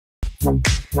It's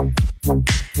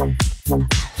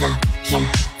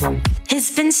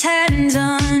been said and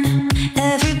done.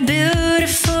 Every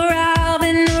beautiful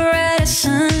robin red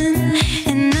sun.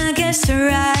 And I guess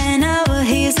right now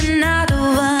here's another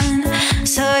one.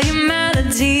 So your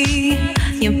melody,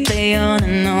 you play on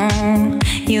and on.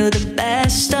 You're the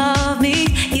best of me.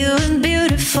 You're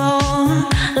beautiful,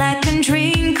 like a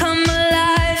dream come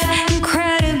alive.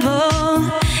 Incredible,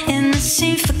 in a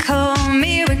symphonical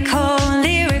miracle,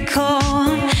 lyrical.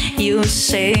 You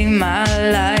save my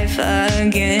life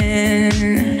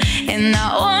again. And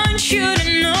I want you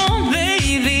to know,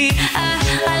 baby,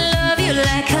 I love you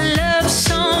like a love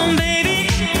song, baby.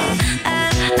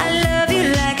 I love you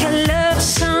like a love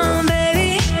song,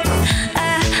 baby.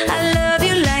 I love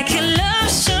you like a love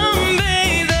song,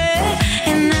 baby.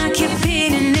 And I keep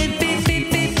beating it, beat,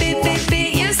 beat, beat, beat, beat,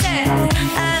 beat. You say, I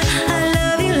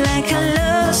love you like a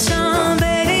love song,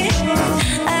 baby.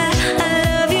 I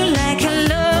love you like a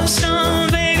love song,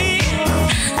 baby.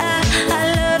 I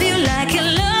love you like a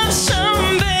love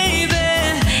song, baby.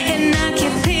 And I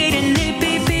keep beating it,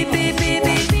 beat, beat, beat, beat,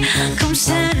 beat, beat.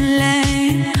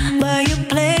 Constantly, but you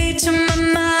play to my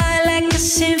mind like a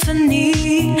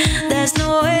symphony. There's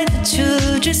no way that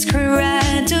you just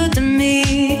cry to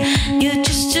me. You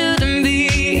just do to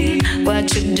me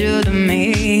what you do to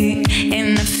me.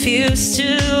 And I feel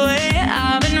still way.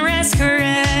 I've been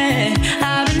rescued,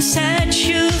 I've been set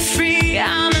you free.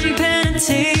 I'm in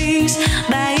penalties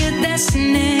by your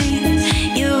destiny.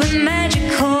 You're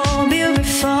magical,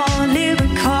 beautiful,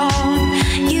 lyrical.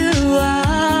 You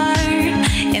are,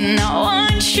 and I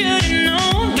want you to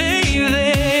know, baby,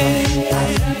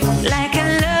 like a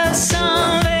love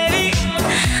song, baby.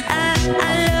 I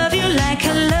love you like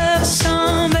a love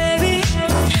song, baby.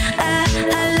 I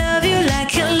love you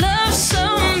like a love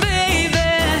song, baby.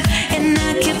 And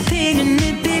I keep beating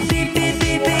it, beat, beat, beat,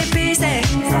 beat, beat, beat, say.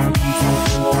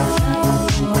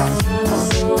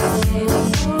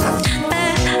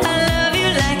 I love you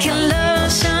like a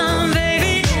love song,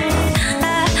 baby. I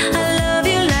love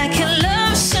you like a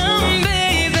love song,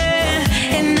 baby.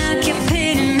 And I keep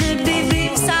beating it, beat,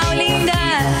 beat, so linda.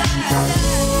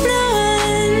 No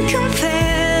one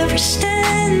compares,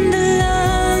 stand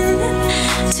alone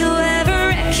to ever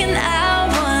reckon I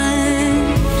won.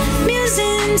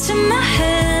 Music to my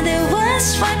head, it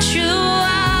was what you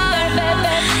are,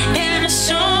 baby. And a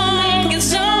song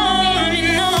goes on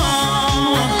and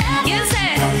on. You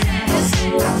say,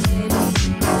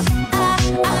 I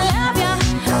love you.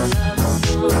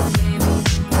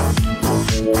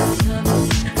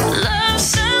 Love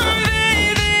song,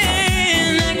 baby.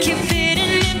 And I keep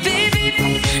beating it,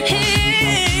 baby. Yeah.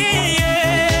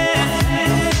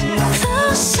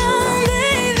 Love song,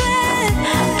 baby.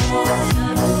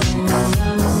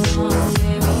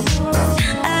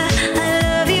 I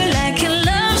love you like a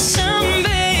love song,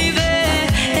 baby.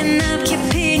 And I keep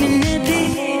beating it,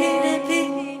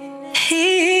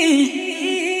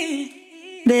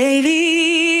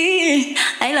 baby.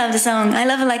 I love the song. I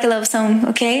love it like a love song,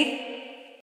 okay?